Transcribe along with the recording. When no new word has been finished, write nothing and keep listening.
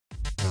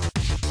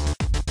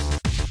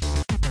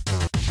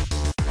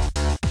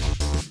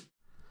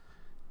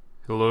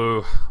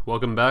Hello,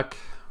 welcome back.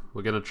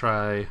 We're gonna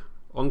try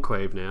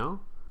Enclave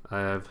now. I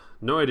have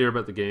no idea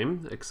about the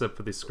game, except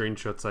for the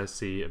screenshots I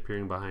see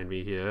appearing behind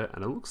me here,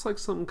 and it looks like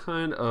some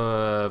kind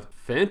of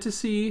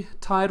fantasy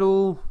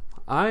title.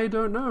 I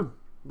don't know.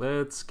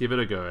 Let's give it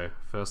a go.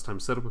 First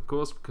time setup, of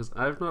course, because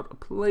I've not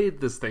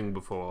played this thing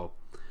before.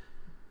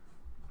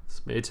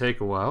 This may take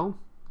a while.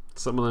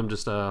 Some of them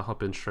just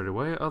hop in straight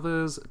away,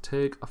 others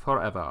take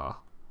forever.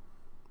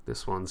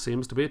 This one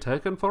seems to be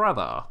taking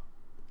forever.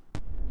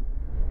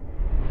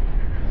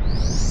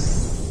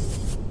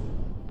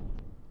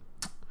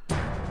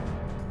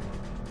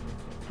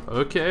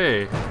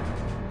 Okay.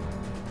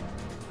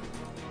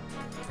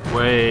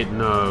 Wait,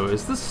 no.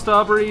 Is this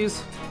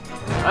Starbreeze?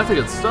 I think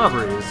it's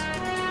Starbreeze.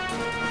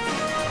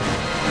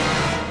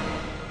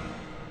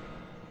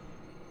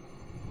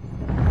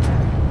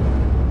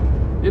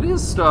 It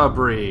is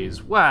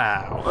Starbreeze.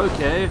 Wow.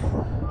 Okay.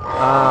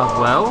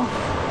 Well.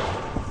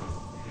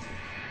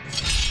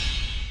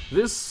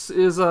 This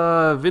is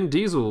Vin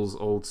Diesel's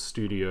old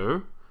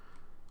studio.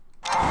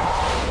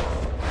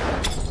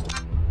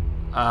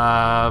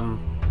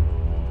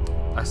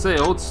 I say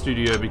old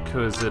studio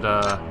because it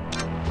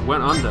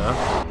went under.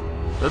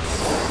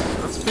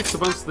 Let's fix a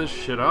bunch of this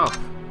shit up,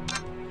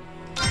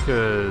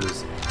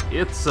 because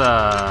it's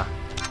wow.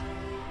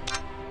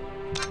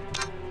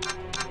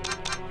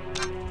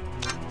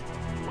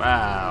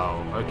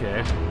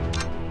 Okay,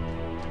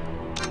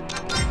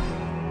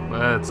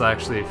 let's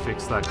actually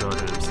fix that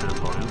goddamn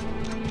standpoint.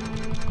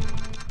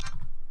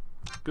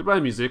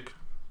 Goodbye, music.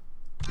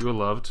 You were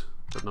loved,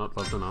 but not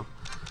loved enough.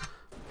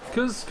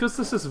 Because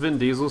this is Vin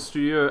Diesel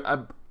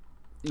Studio,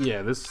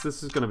 yeah, this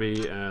is gonna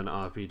be an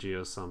RPG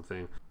or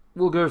something.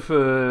 We'll go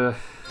for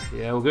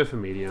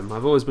medium.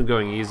 I've always been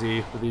going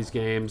easy with these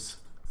games.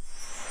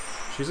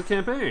 Choose a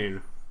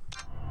campaign.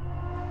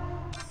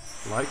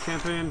 Light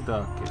campaign,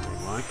 dark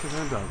campaign. Light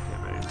campaign, dark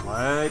campaign.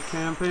 Light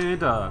campaign,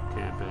 dark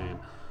campaign.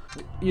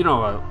 You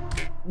know what?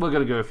 We're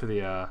gonna go for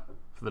the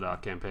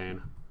dark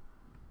campaign.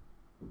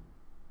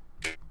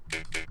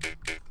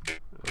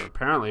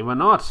 Apparently, we're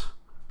not.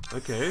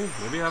 Okay,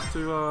 maybe I have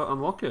to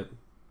unlock it,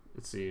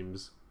 it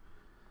seems.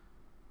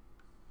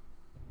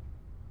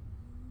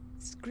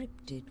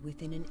 Scripted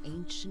within an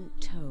ancient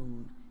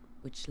tome,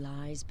 which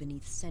lies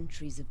beneath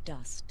centuries of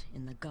dust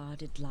in the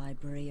guarded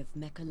library of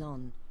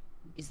Mechalon,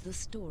 is the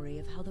story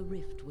of how the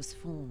rift was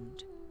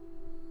formed.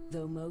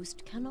 Though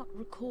most cannot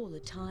recall a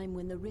time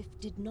when the rift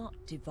did not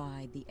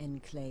divide the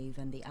Enclave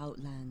and the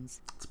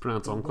Outlands. It's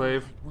pronounced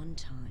Enclave. At one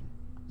time,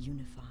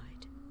 unified.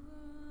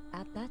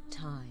 At that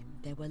time,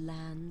 there were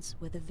lands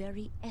where the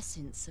very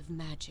essence of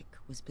magic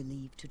was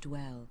believed to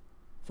dwell,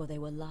 for they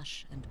were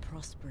lush and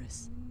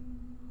prosperous.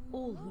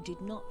 All who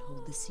did not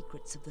hold the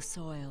secrets of the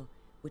soil,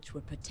 which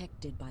were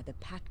protected by the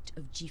Pact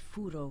of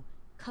Gifuro,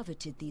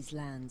 coveted these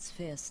lands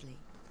fiercely.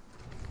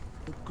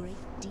 The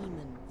great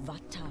demon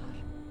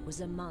Vatar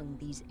was among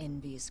these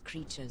envious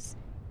creatures,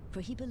 for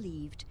he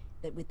believed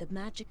that with the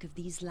magic of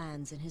these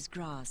lands in his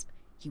grasp,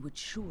 he would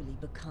surely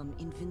become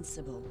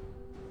invincible.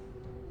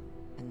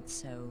 And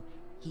so,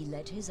 he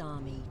led his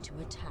army to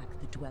attack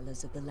the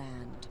dwellers of the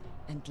land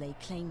and lay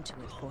claim to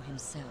it for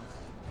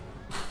himself.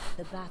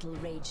 The battle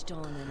raged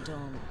on and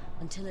on,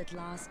 until at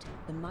last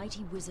the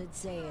mighty wizard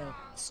Zael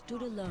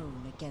stood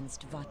alone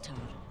against Vatar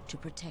to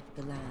protect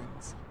the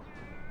lands.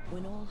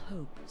 When all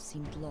hope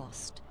seemed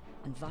lost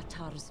and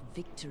Vatar's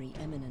victory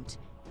imminent,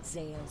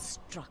 Zael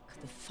struck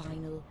the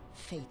final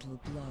fatal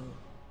blow.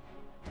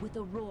 With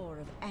a roar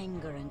of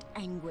anger and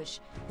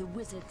anguish, the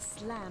wizard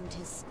slammed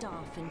his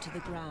staff into the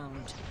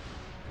ground.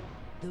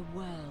 The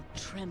world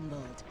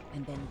trembled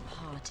and then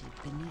parted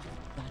beneath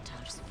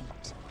Vatar's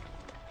feet.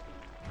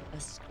 A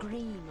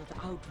scream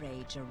of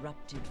outrage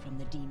erupted from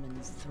the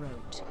demon's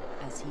throat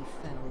as he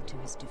fell to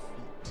his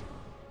defeat.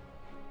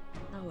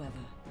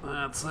 However,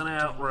 That's an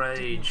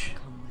outrage. did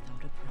not come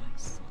without a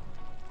price.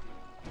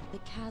 The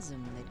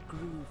chasm that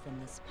grew from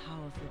this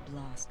powerful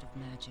blast of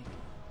magic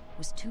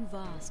was too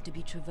vast to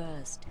be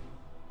traversed,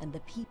 and the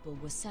people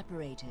were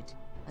separated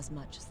as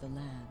much as the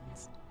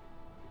lands.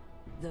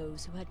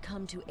 Those who had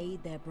come to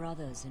aid their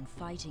brothers in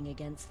fighting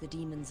against the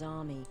demon's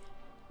army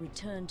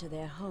returned to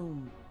their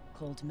home,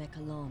 called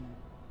Mechalon,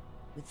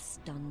 with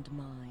stunned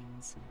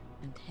minds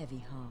and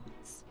heavy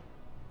hearts.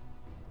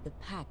 The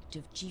Pact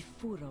of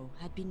Gifuro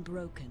had been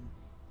broken,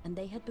 and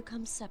they had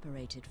become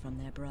separated from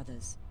their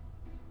brothers.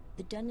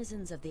 The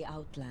denizens of the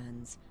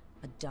Outlands,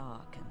 a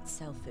dark and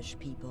selfish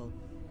people,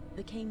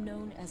 became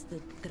known as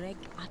the Greg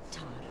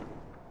Attar,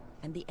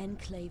 and the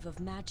Enclave of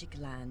Magic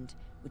Land,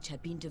 which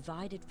had been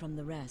divided from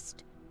the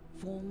rest,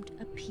 formed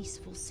a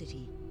peaceful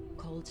city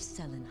called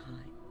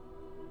Selenheim.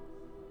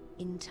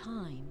 In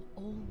time,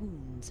 all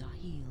wounds are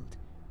healed,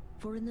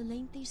 for in the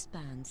lengthy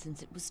span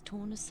since it was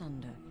torn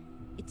asunder,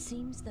 it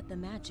seems that the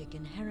magic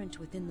inherent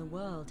within the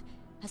world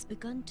has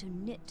begun to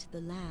knit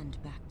the land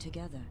back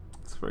together.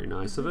 It's very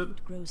nice of it. The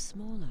rift grows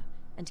smaller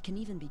and can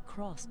even be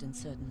crossed in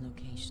certain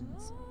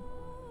locations.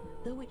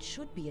 Though it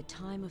should be a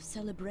time of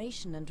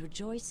celebration and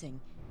rejoicing,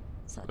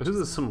 such This is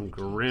not some the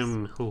case.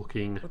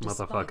 grim-looking For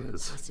despite the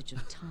motherfuckers. passage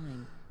of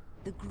time,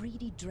 the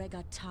greedy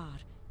Dregatar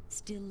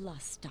still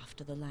lust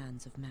after the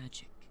lands of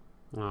magic.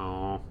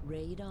 Oh.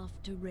 Raid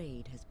after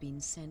raid has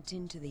been sent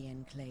into the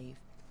Enclave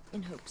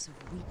in hopes of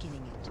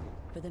weakening it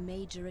for the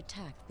major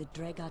attack the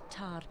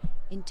Dregatar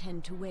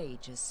intend to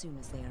wage as soon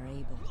as they are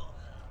able.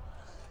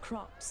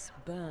 Crops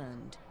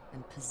burned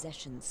and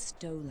possessions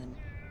stolen,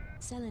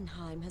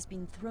 Selenheim has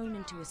been thrown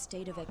into a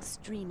state of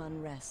extreme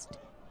unrest.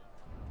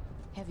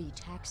 Heavy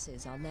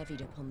taxes are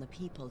levied upon the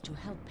people to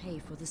help pay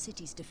for the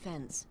city's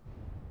defense.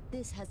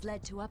 This has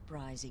led to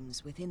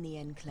uprisings within the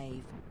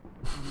Enclave,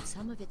 and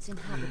some of its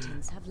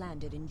inhabitants have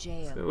landed in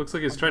jail. It looks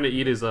like he's trying to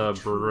eat his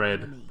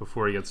bread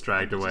before he gets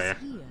dragged away. It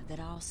is here that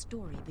our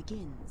story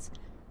begins.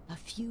 A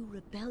few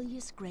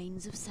rebellious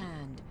grains of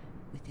sand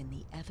within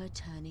the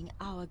ever-turning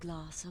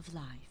hourglass of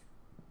life.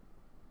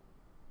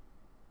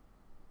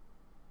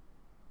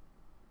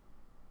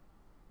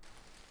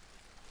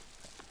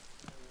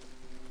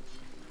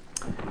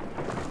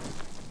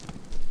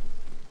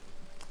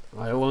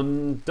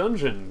 Island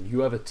Dungeon. You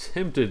have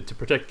attempted to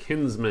protect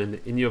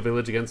kinsmen in your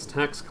village against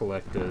tax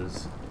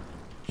collectors.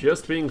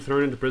 Just being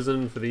thrown into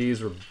prison for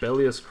these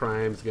rebellious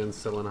crimes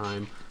against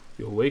Selenheim,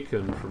 you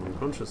awaken from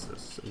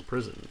unconsciousness in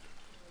prison.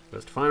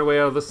 First, find a way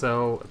out of the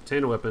cell,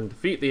 obtain a weapon,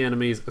 defeat the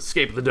enemies,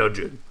 escape the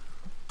dungeon.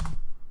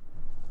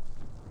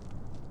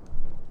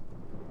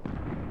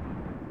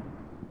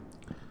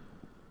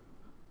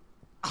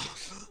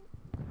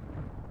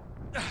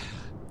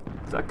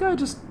 Did that guy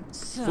just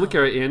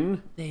flicker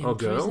in? They Oh,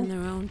 girl? imprison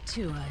their own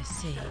too, I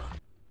see.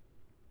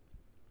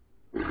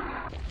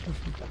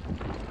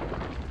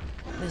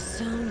 The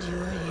sound you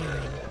are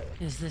hearing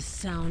is the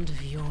sound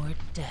of your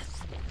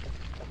death.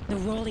 The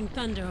rolling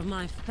thunder of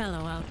my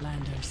fellow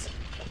Outlanders.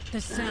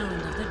 The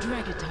sound of the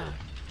Dregatar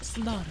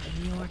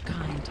slaughtering your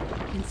kind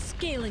and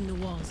scaling the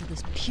walls of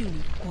this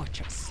puny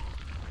fortress.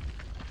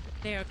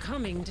 They are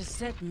coming to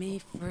set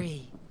me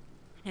free.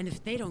 And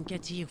if they don't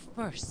get to you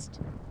first,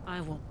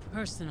 I will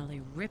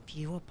personally rip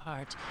you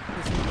apart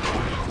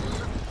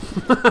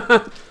with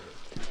my...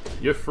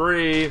 You're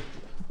free.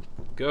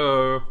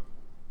 Go.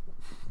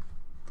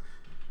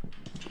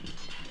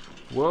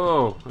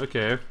 Whoa,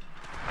 okay.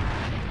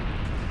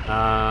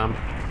 I'm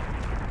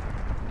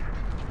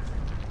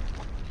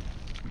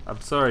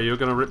sorry, you're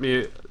gonna rip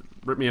me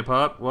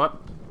apart?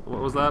 What? What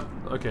was that?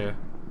 Okay.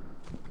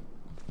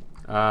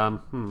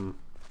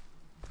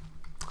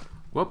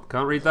 Whoop,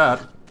 can't read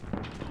that.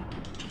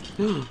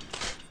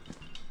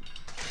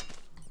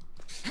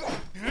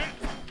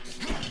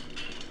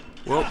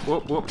 Whoop,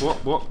 whoop, whoop,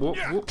 whoop, whoop, whoop,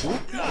 whoop,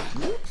 whoop.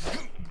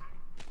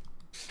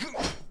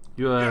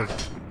 You have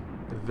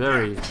a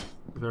very,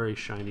 very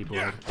shiny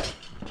blood.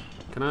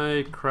 Can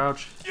I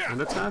crouch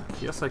and attack?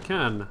 Yes, I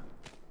can.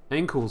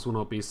 Ankles will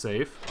not be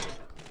safe.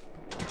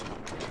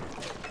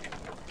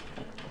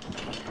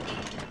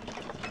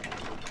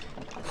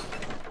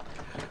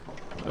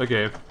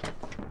 Okay.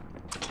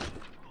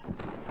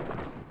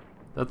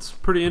 That's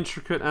pretty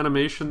intricate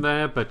animation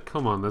there, but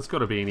come on, there's got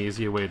to be an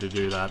easier way to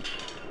do that.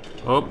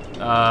 Oh,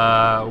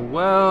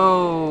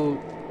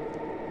 well...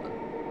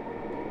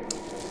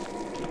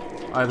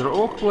 Either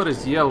Orc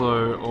is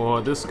yellow,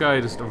 or this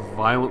guy just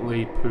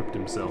violently pooped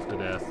himself to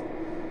death.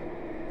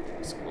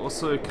 It's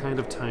also kind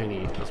of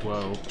tiny as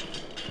well.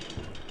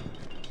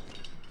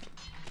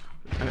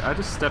 I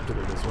just stepped at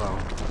it as well.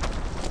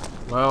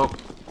 Well,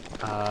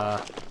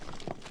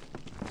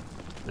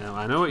 now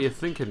I know what you're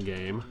thinking,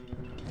 game.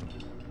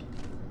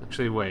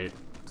 Actually, wait.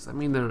 Does that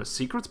mean there are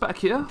secrets back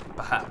here?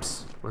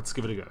 Perhaps. Let's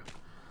give it a go.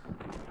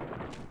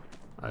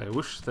 I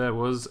wish there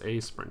was a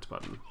sprint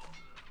button.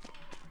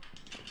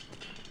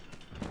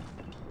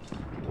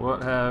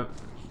 What have...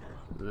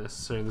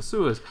 necessary in the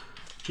sewers?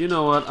 You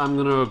know what? I'm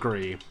gonna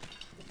agree.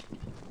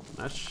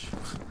 That's...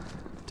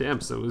 Damn,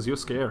 sewers, you're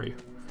scary.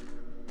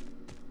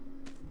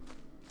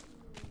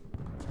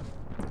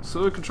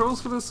 So,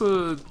 controls for this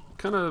are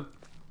kind of...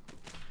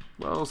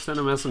 Well,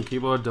 center mouse and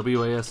keyboard,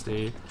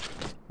 WASD.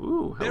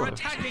 Ooh, hello. They're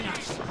attacking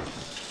us.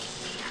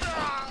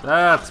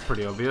 That's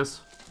pretty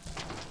obvious.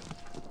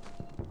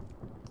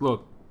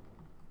 Look.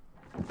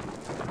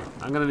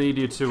 I'm gonna need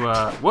you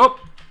to, whoop!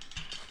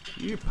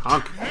 You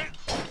punk. I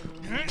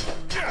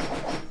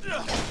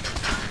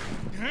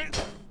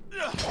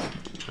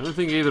don't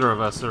think either of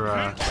us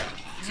are,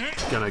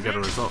 gonna get a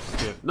result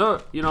here.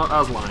 No, you know what, I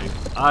was lying.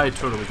 I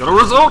totally got a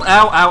result!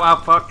 Ow, ow, ow,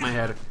 fuck my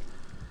head.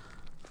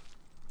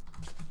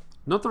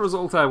 Not the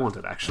result I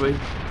wanted, actually.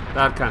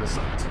 That kind of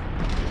sucked.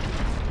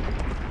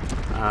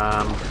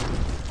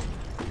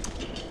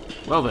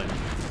 Well then.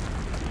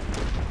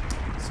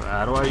 So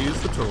how do I use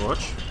the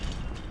torch?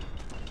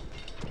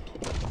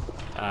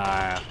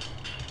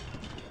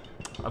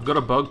 I've got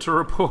a bug to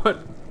report.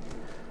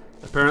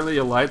 Apparently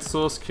a light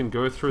source can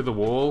go through the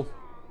wall.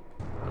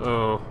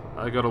 Oh,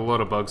 I got a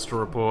lot of bugs to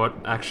report,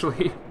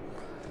 actually.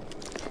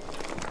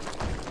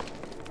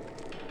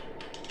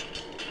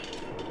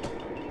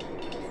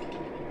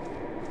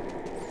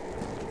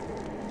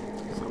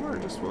 Is that where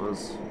it just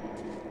was?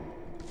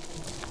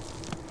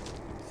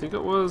 I think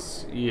it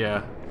was?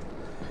 Yeah.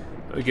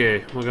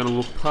 Okay, we're gonna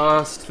look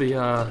past the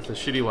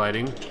shitty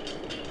lighting.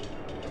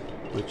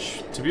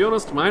 which, to be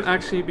honest, might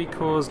actually be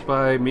caused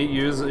by me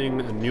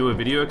using a newer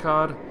video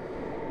card.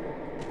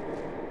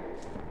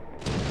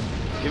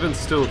 Even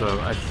still though,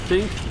 I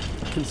think,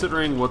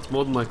 considering what's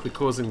more than likely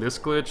causing this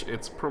glitch,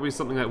 it's probably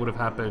something that would have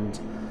happened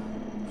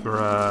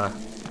for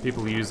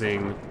people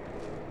using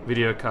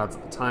video cards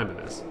at the time of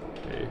this.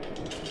 Okay.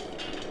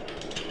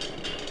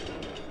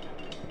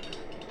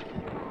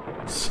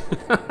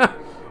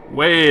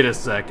 Wait a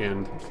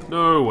second.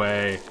 No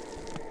way.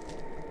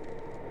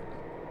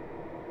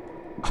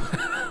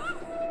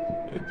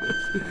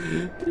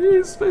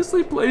 He's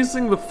basically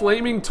placing the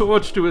flaming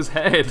torch to his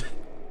head.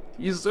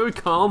 He's so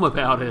calm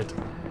about it.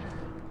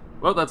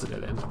 Well, that's a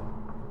dead end.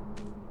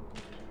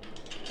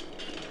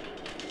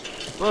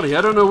 Buddy,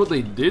 I don't know what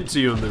they did to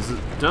you in this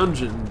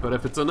dungeon, but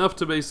if it's enough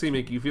to basically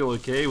make you feel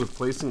okay with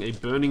placing a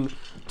burning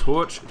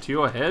torch to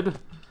your head,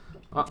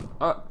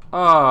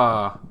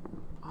 I'd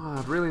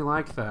really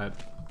like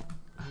that.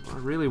 I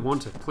really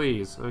want it,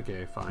 please.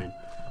 Okay, fine.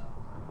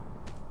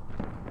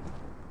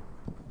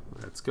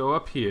 Let's go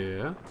up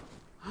here.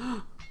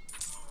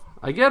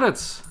 I get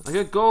it! I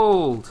get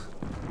gold!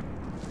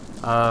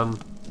 I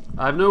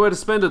have nowhere to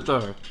spend it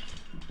though.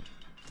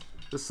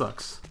 This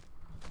sucks.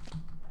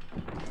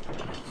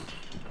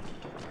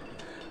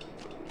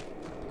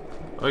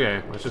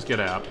 Okay, let's just get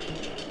out.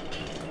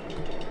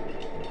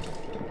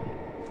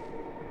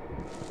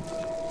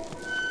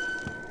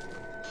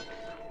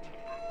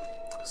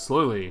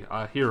 Slowly,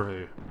 our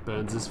hero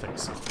burns his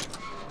face off.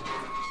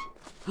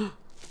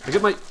 I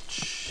get my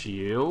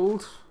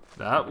shield?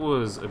 That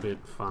was a bit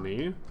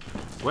funny.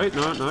 Wait,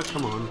 no,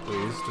 come on,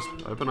 please.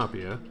 Just open up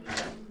here.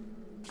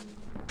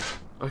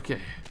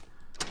 Okay.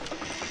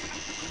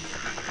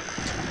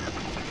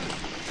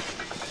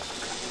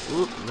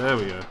 Oop, there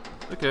we go.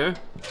 Okay.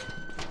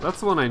 That's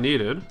the one I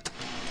needed.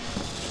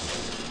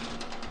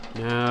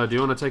 Now, do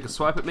you want to take a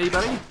swipe at me,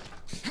 buddy?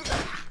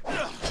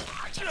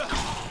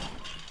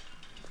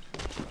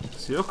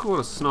 So you're called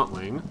a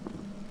snotling.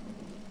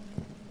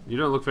 You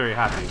don't look very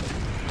happy.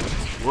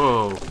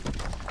 Whoa.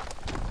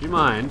 Do you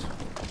mind?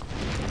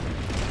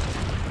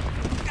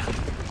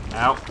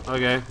 Ow.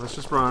 Okay, let's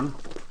just run.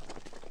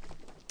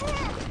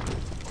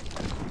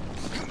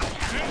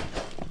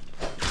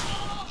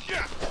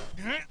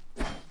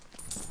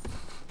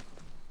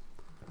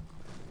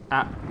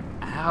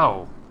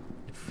 Ow.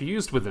 It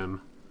fused with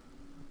him.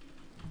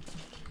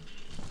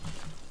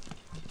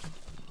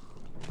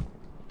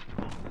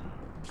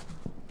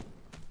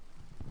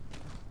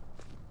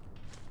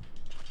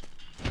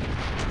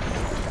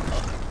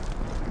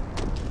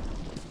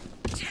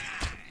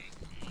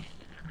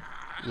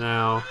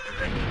 Now,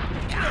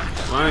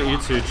 why don't you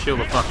two chill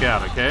the fuck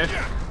out, okay?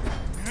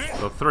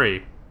 Or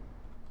three.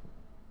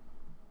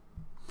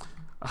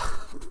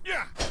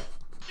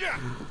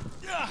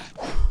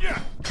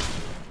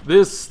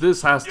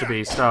 This has to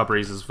be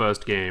Starbreeze's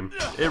first game.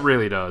 It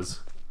really does.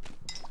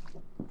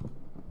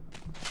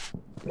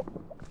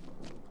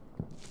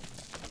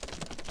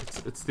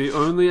 It's the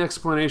only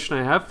explanation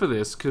I have for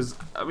this, because,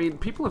 I mean,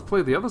 people have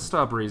played the other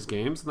Starbreeze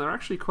games, and they're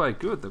actually quite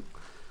good. The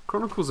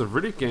Chronicles of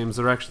Riddick games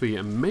are actually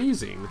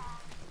amazing.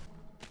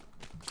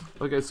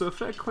 Okay, so a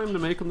fair claim to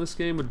make on this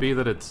game would be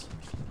that it's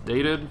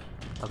dated.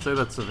 I'd say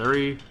that's a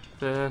very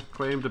fair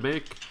claim to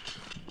make.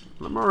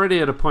 I'm already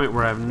at a point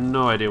where I have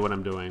no idea what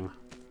I'm doing.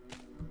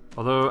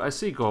 Although, I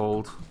see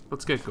gold.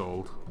 Let's get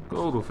gold.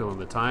 Gold will fill in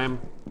the time.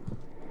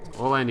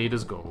 All I need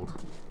is gold.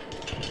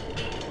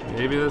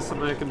 Maybe there's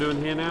something I can do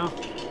in here now?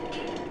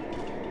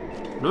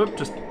 Nope,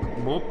 just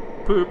more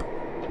poop.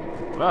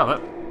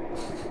 Wow,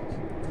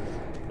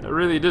 that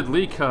really did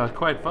leak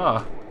quite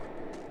far.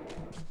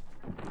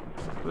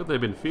 What have they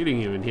been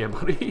feeding you in here,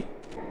 buddy?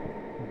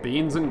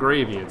 Beans and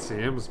gravy, it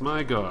seems.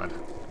 My god.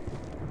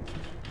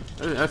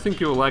 I think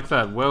you'll like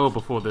that well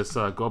before this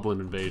goblin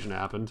invasion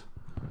happened.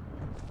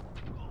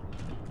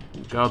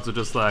 Guards are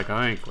just like,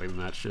 I ain't cleaning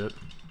that shit.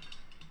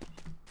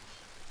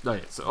 Oh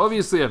yeah, so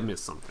obviously I've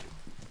missed something.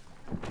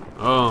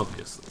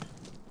 Obviously.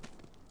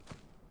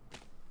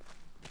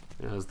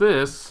 There's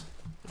this,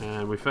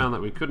 and we found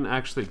that we couldn't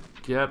actually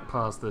get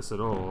past this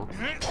at all.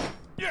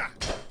 Yeah,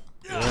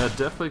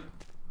 definitely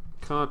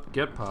can't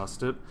get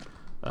past it.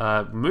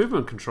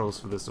 Movement controls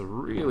for this are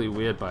really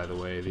weird, by the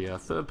way. The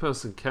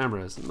third-person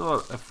camera is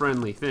not a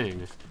friendly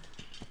thing.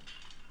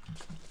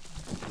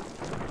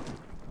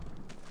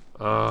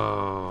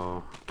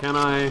 Oh, can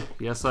I?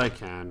 Yes, I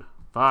can.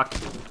 Fuck.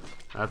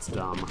 That's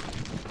dumb.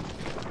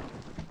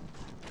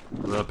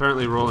 Well,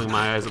 apparently rolling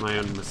my eyes at my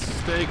own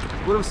mistake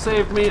would have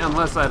saved me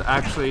unless I'd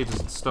actually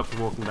just stopped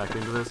walking back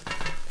into this.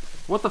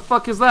 What the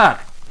fuck is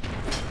that?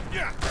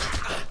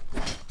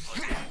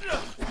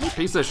 You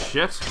piece of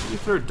shit. You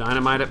throw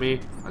dynamite at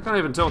me. I can't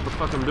even tell what the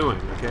fuck I'm doing,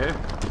 okay?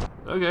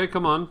 Okay,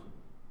 come on.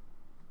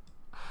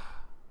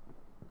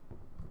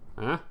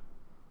 Huh?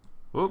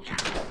 Whoop.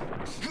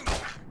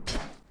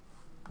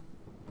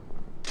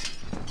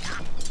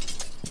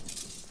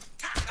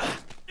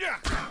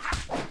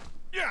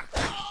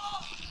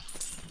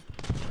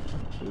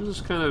 I'm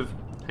just kind of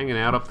hanging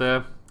out up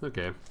there.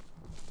 Okay.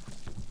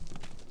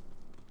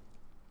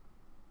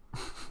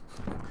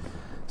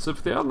 So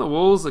if they're on the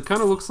walls, it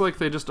kind of looks like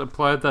they just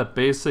applied that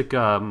basic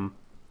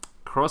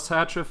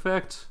crosshatch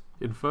effect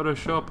in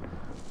Photoshop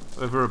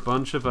over a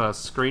bunch of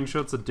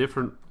screenshots of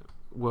different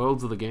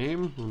worlds of the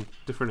game, in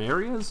different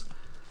areas.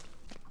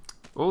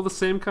 All the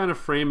same kind of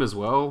frame as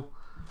well.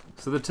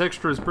 So the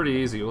texture is pretty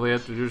easy. All they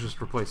have to do is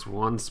just replace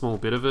one small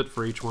bit of it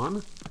for each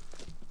one.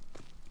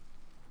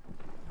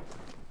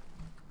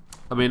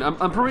 I mean, I'm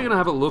probably going to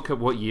have a look at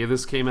what year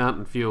this came out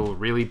and feel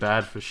really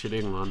bad for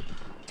shitting on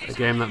a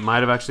game that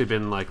might have actually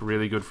been, like,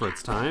 really good for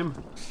its time.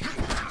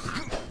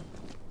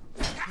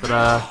 But,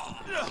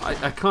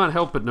 I can't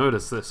help but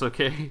notice this,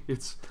 okay?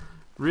 It's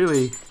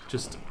really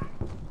just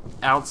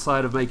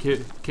outside of my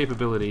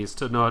capabilities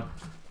to not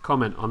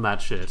comment on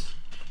that shit.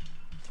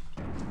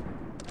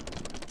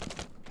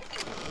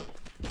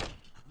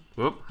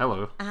 Whoop,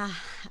 hello. Ah,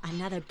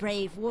 another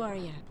brave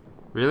warrior.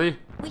 Really?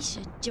 We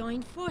should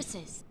join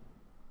forces.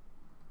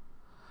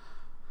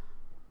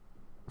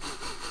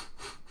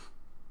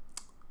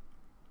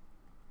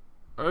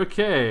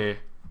 Okay.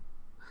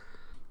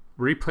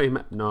 Replay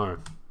map. No.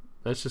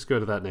 Let's just go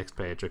to that next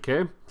page,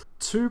 okay?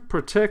 To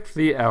protect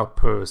the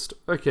outpost.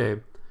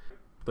 Okay.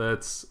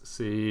 Let's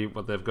see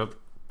what they've got.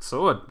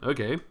 Sword.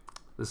 Okay.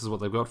 This is what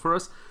they've got for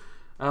us.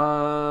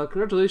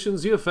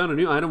 Congratulations, you have found a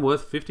new item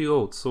worth 50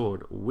 gold.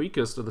 Sword.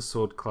 Weakest of the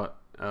sword class.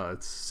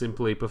 It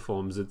simply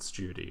performs its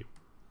duty.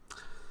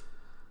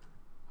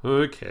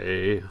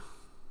 Okay.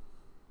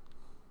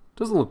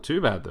 Doesn't look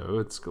too bad though.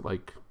 It's got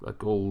like a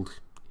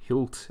gold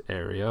hilt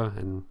area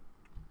and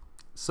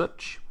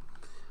such.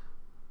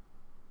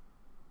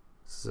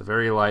 This is a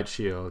very light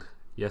shield.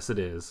 Yes, it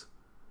is.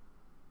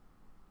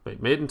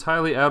 Wait, made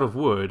entirely out of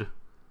wood?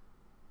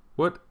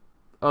 What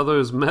are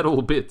those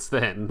metal bits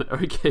then?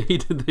 Okay,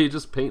 did they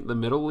just paint the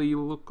metal-y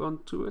look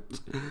onto it?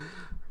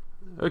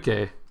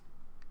 Okay.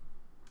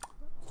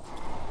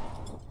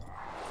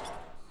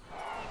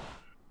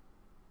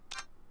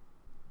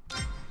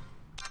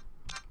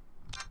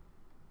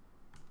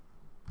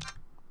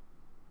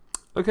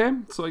 Okay,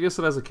 so I guess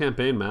it has a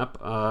campaign map.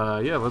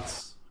 Yeah,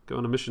 let's go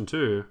on to mission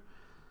 2.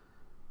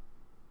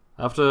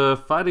 After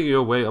fighting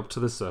your way up to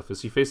the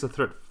surface, you face a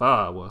threat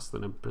far worse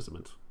than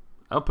imprisonment.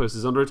 Outpost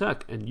is under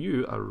attack, and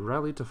you are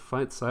rallied to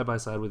fight side by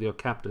side with your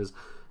captors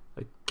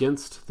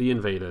against the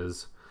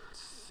invaders. I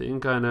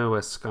think I know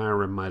where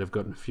Skyrim might have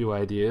gotten a few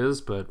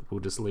ideas, but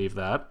we'll just leave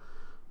that.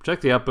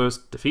 Protect the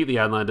outpost, defeat the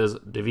Outlanders,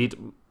 defeat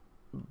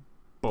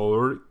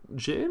Borge?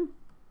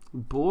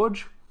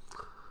 Borge?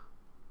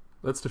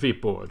 Let's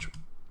defeat Borge.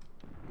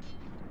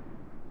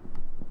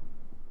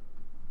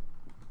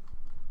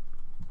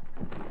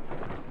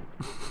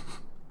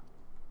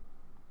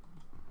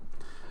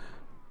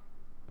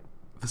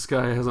 This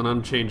guy has an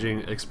unchanging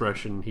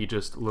expression. He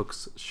just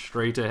looks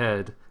straight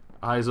ahead,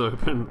 eyes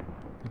open,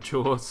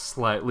 jaw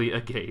slightly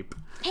agape.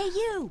 Hey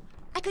you!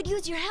 I could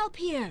use your help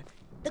here.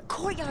 The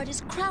courtyard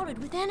is crowded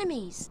with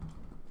enemies.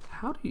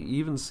 How do you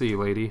even see,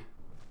 lady?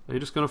 Are you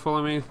just gonna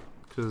follow me?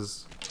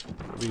 Because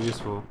that'd be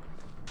useful.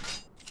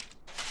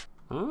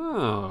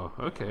 Oh,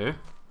 okay.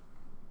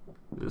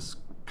 This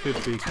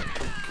could be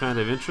kind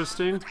of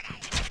interesting.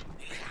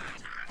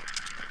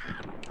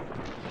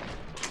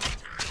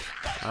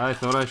 I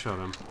thought I shot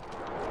him.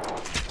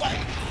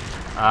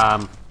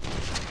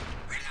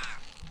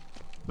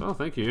 Oh,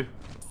 thank you.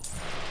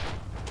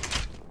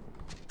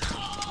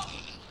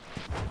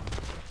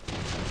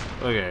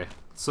 Okay,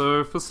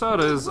 so for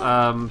starters,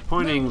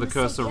 pointing the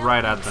cursor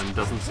right at them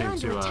doesn't seem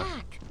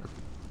to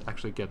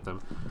actually get them.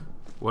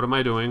 What am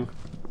I doing?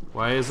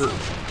 Why is it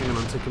hanging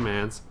on to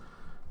commands?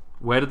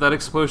 Where did that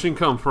explosion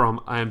come from?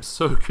 I am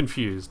so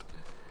confused.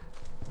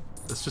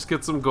 Let's just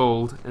get some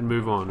gold and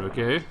move on,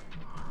 okay?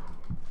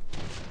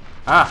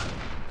 Ah!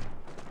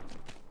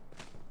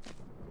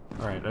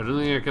 Alright, I don't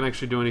think I can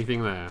actually do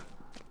anything there.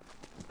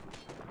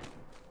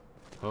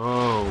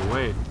 Oh,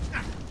 wait.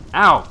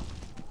 Ow!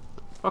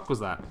 The fuck was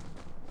that?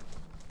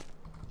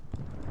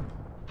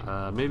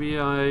 Maybe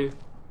I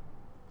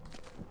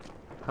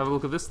have a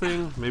look at this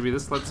thing. Maybe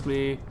this lets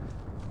me...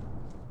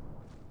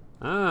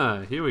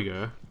 Ah, here we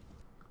go.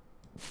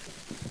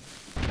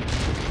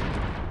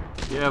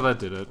 Yeah, that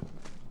did it.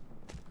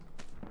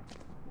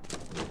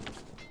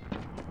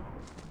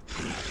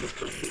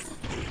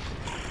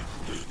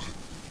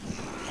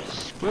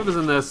 Whoever's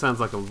in there sounds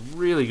like a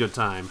really good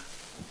time.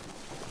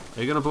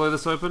 Are you gonna blow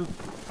this open?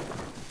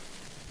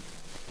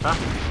 Ah?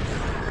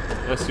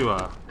 Yes, you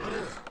are.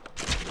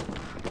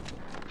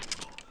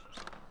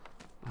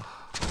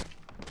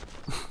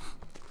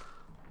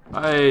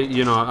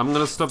 You know, I'm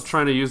gonna stop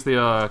trying to use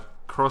the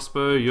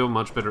crossbow. You're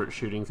much better at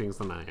shooting things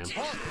than I am.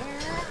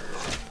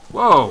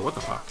 Whoa, what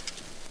the fuck?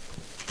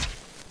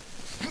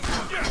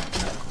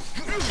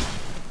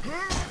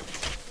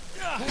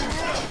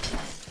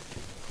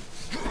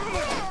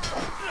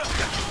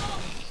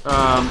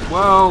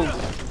 Well...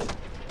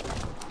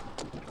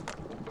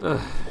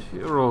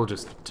 you're all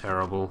just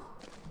terrible.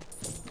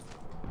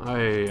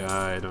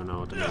 I don't know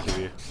what to make of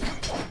you.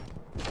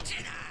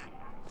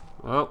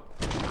 Well,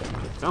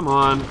 come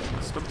on.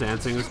 Stop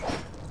dancing. Let's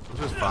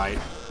just fight.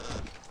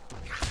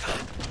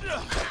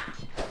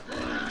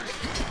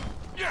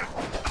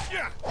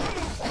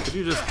 Could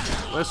you just...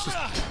 let's just...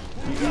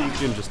 You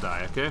can just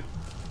die, okay?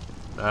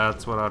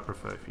 That's what I'd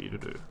prefer for you to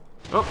do.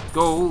 Oh,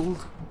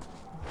 gold!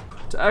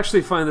 To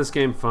actually find this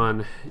game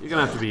fun, you're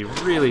gonna have to be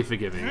really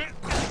forgiving.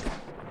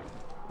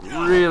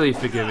 Really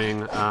forgiving.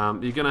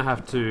 You're gonna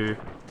have to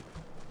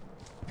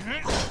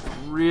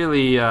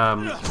really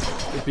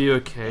be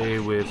okay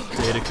with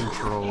data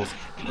controls.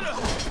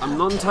 I'm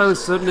not entirely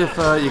certain if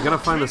you're gonna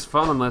find this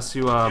fun unless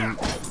you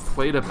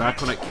played it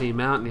back when it came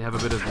out and you have a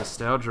bit of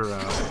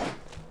nostalgia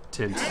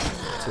tint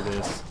to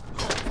this.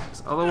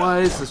 'Cause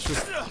otherwise, it's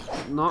just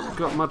not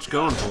got much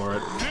going for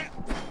it.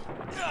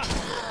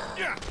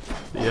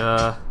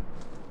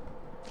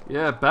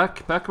 Yeah,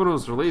 back when it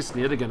was released,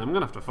 and yet again, I'm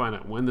gonna have to find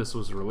out when this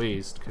was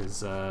released,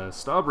 because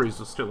Starbreeze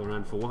was still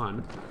around for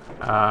one.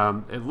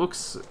 It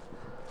looks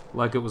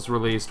like it was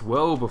released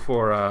well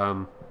before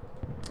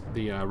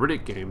the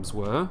Riddick games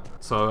were,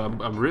 so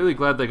I'm really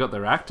glad they got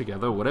their act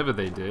together, whatever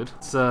they did.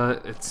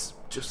 It's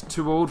just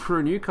too old for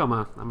a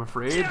newcomer, I'm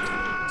afraid.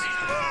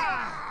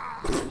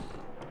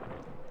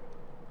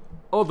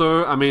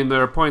 Although, I mean,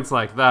 there are points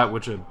like that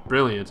which are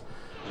brilliant.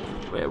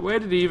 Where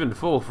did he even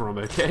fall from,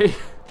 okay?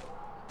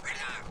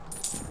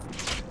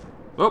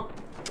 Oh!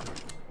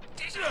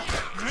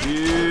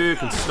 You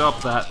can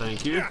stop that,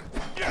 thank you.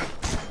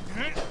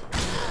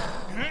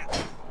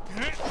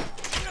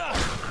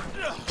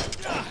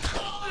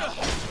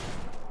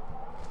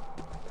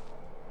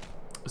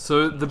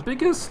 So the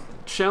biggest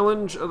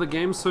challenge of the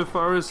game so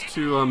far is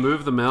to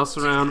move the mouse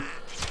around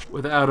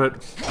without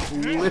it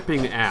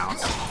flipping out.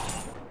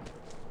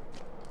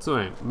 So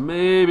anyway,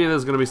 maybe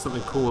there's going to be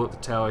something cool at the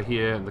tower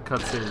here, and the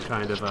cutscene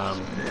kind of,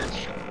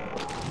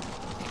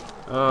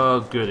 oh,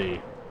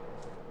 goody.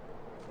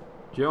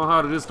 Do you know how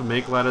hard it is to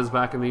make ladders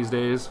back in these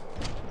days?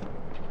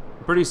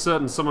 I'm pretty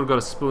certain someone got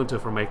a splinter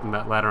from making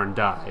that ladder and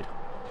died.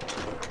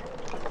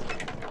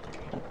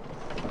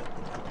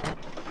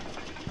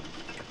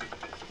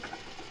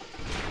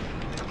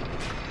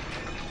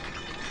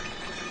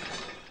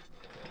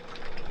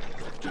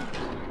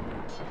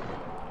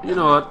 You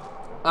know what?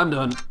 I'm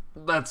done.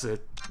 That's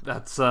it.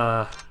 That's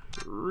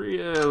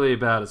really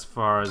about as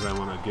far as I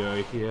want to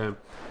go here.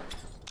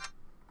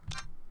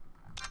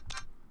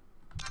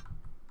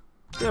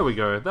 There we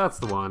go. That's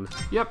the one.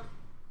 Yep.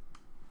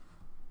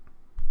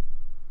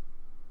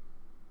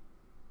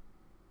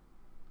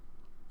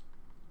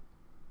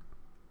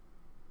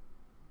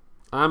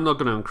 I'm not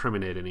going to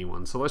incriminate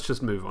anyone, so let's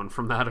just move on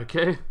from that,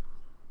 okay?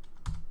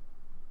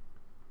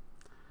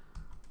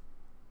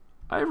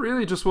 I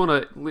really just want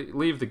to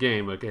leave the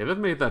game, okay? They've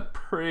made that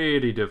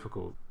pretty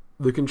difficult.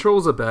 The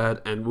controls are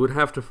bad, and would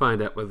have to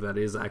find out whether that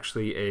is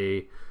actually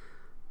a...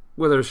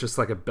 whether it's just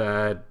like a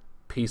bad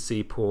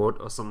PC port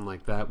or something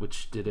like that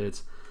which did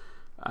it.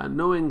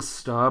 Knowing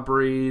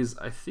Starbreeze,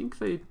 I think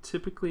they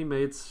typically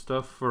made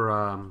stuff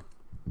for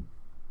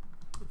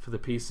the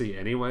PC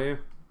anyway.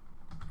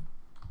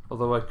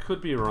 Although I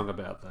could be wrong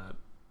about that.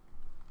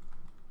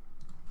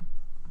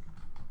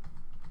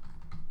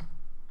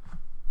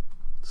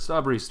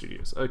 Starbreeze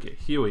Studios. Okay,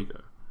 here we go.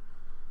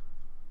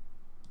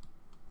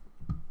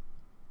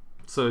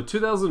 So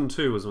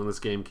 2002 was when this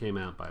game came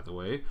out, by the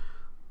way.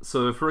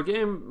 So for a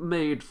game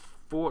made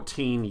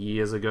 14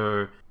 years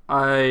ago,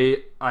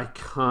 I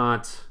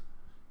can't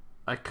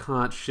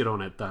shit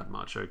on it that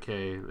much,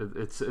 okay?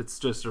 It's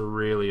just a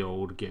really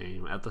old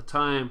game. At the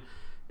time,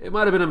 it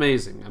might have been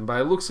amazing, and by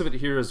the looks of it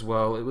here as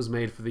well, it was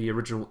made for the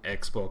original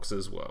Xbox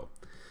as well.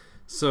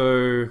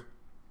 So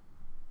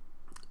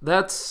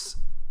that's...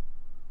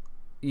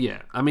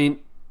 yeah, I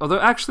mean, although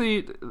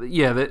actually,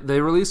 yeah,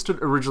 they released it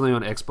originally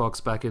on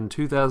Xbox back in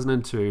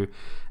 2002,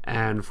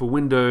 and for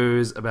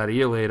Windows about a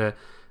year later,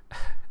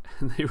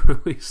 and they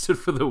released it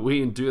for the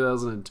Wii in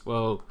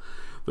 2012.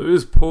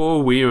 Those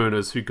poor Wii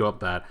owners who got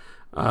that.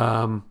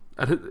 And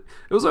it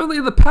was only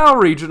in the PAL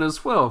region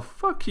as well.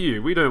 Fuck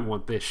you, we don't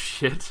want this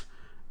shit.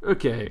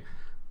 Okay,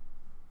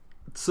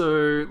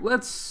 so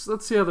let's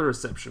see how the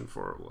reception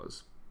for it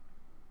was.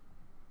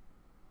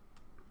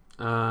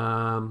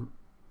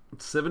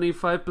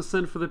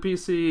 75% for the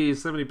PC,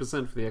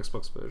 70% for the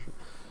Xbox version.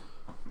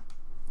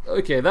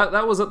 Okay,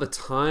 that was at the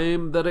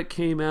time that it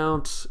came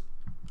out.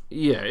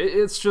 Yeah,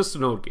 it's just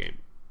an old game,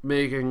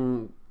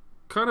 making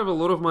kind of a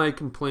lot of my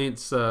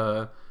complaints,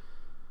 a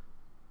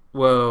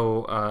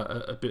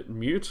bit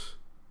mute,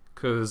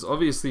 because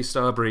obviously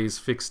Starbreeze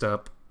fixed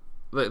up.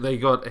 They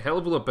got a hell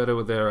of a lot better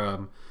with their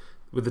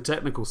with the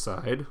technical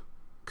side,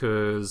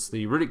 because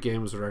the Riddick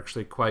games were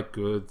actually quite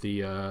good. The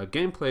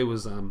gameplay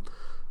was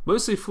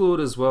mostly fluid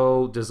as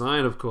well.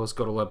 Design, of course,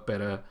 got a lot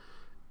better,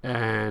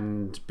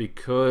 and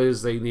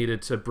because they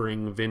needed to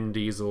bring Vin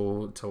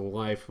Diesel to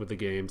life with the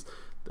games,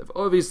 they've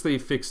obviously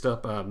fixed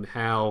up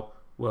how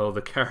well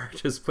the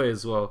characters play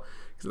as well.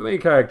 Because the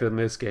main character in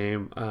this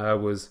game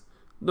was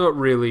not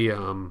really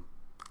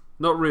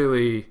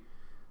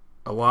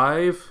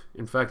alive.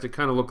 In fact, it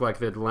kind of looked like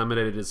they'd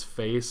laminated his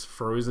face,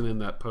 frozen in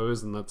that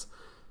pose, and that's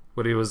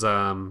what he was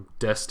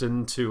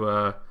destined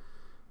to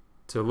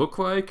look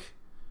like.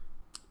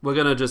 We're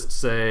gonna just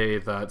say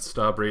that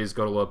Starbreeze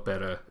got a lot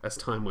better as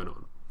time went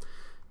on.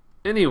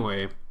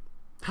 Anyway,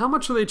 how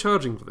much are they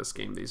charging for this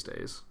game these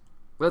days?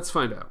 Let's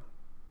find out.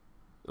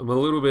 I'm a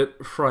little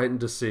bit frightened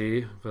to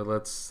see, but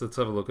let's have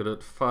a look at it.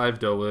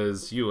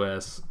 $5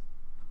 US.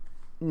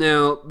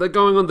 Now, they're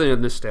going on the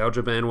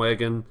nostalgia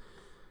bandwagon,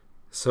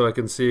 so I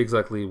can see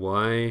exactly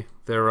why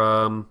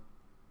they're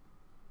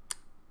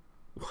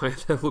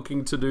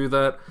looking to do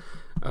that.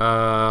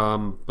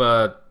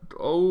 But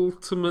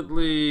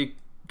ultimately,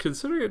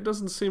 considering it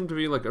doesn't seem to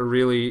be like a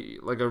really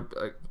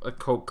a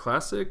cult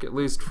classic, at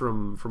least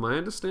from my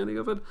understanding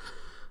of it,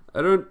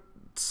 I don't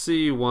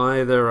see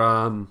why they're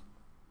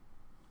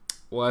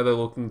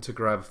looking to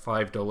grab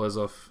 $5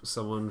 off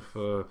someone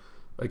for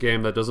a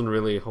game that doesn't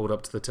really hold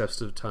up to the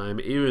test of time,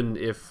 even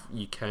if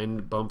you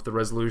can bump the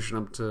resolution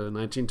up to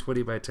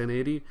 1920 by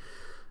 1080.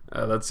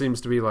 That seems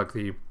to be like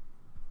the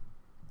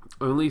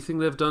only thing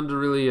they've done to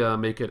really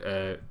make it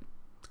a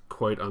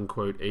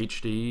quote-unquote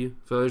HD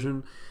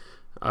version.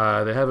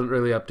 They haven't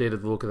really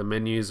updated the look of the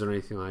menus or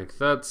anything like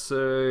that,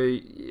 so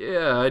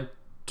yeah, I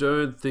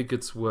don't think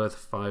it's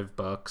worth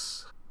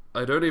 $5.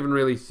 I don't even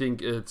really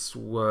think it's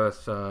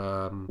worth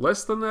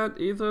less than that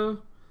either.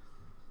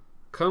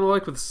 Kind of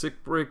like with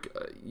Sick Brick,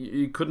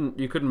 you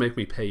couldn't make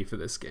me pay for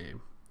this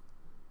game.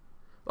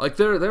 Like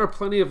there are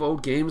plenty of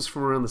old games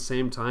from around the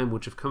same time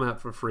which have come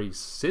out for free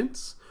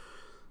since,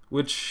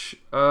 which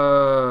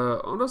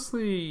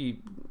honestly,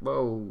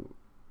 well,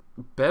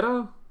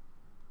 better.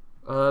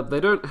 They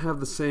don't hit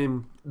the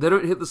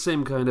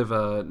same kind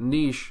of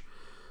niche,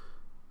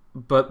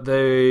 but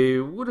they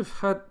would have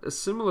had a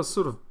similar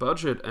sort of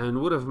budget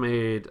and would have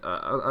made,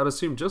 I'd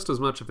assume, just as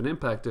much of an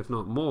impact, if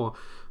not more.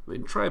 I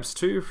mean, Tribes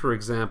 2, for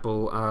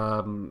example,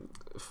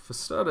 for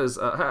starters,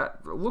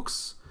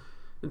 looks,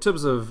 in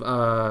terms of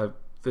the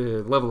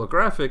level of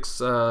graphics,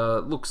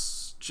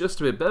 looks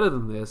just a bit better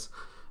than this.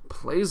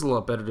 Plays a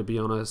lot better, to be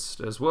honest,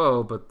 as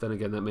well, but then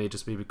again, that may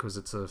just be because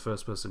it's a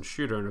first-person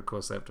shooter, and of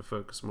course they have to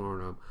focus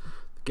more on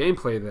the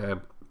gameplay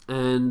there.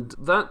 And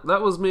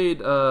that was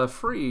made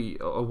free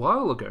a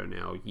while ago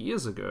now,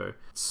 years ago.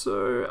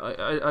 So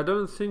I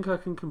don't think I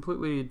can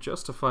completely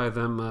justify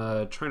them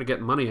trying to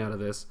get money out of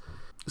this,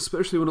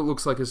 especially when it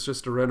looks like it's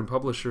just a random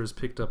publisher has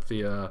picked up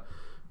the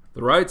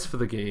rights for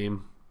the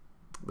game,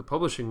 the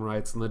publishing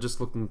rights, and they're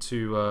just looking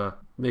to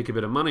make a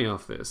bit of money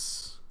off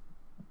this.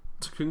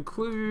 To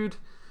conclude,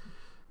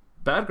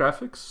 bad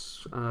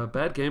graphics,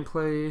 bad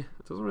gameplay,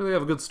 it doesn't really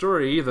have a good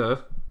story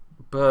either.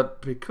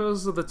 But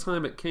because of the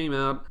time it came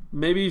out,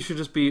 maybe you should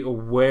just be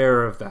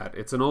aware of that.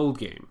 It's an old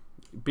game.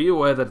 Be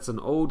aware that it's an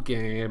old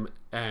game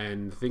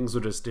and things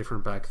were just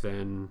different back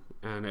then,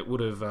 and it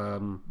would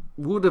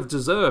have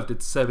deserved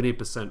its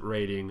 70%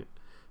 rating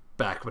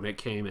back when it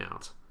came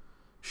out.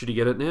 Should you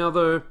get it now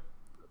though?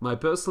 My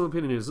personal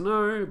opinion is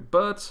no,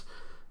 but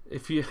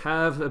if you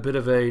have a bit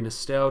of a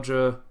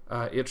nostalgia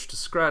itch to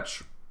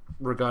scratch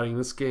regarding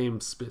this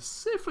game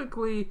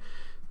specifically,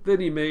 then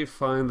you may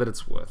find that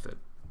it's worth it.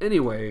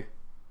 Anyway,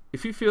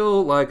 if you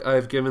feel like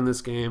I've given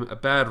this game a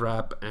bad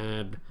rap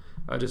and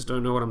I just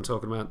don't know what I'm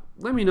talking about,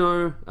 let me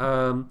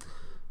know.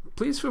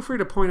 Please feel free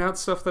to point out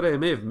stuff that I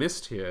may have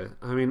missed here.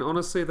 I mean,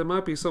 honestly, there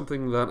might be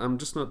something that I'm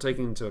just not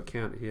taking into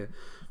account here.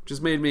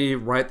 Just made me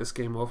write this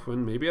game off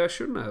when maybe I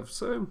shouldn't have.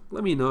 So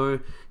let me know.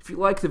 If you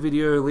like the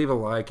video, leave a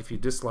like. If you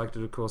disliked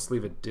it, of course,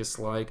 leave a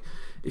dislike.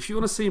 If you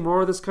want to see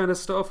more of this kind of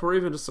stuff, or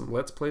even just some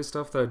Let's Play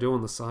stuff that I do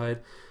on the side,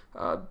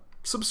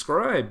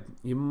 subscribe.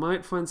 You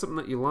might find something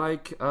that you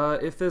like.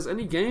 If there's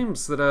any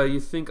games that you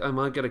think I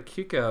might get a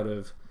kick out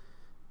of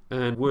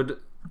and would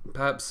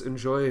perhaps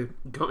enjoy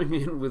going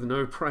in with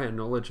no prior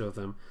knowledge of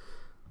them,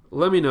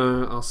 let me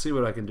know. I'll see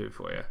what I can do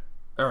for you.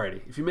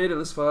 Alrighty, if you made it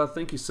this far,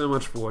 thank you so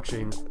much for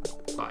watching.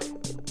 Bye.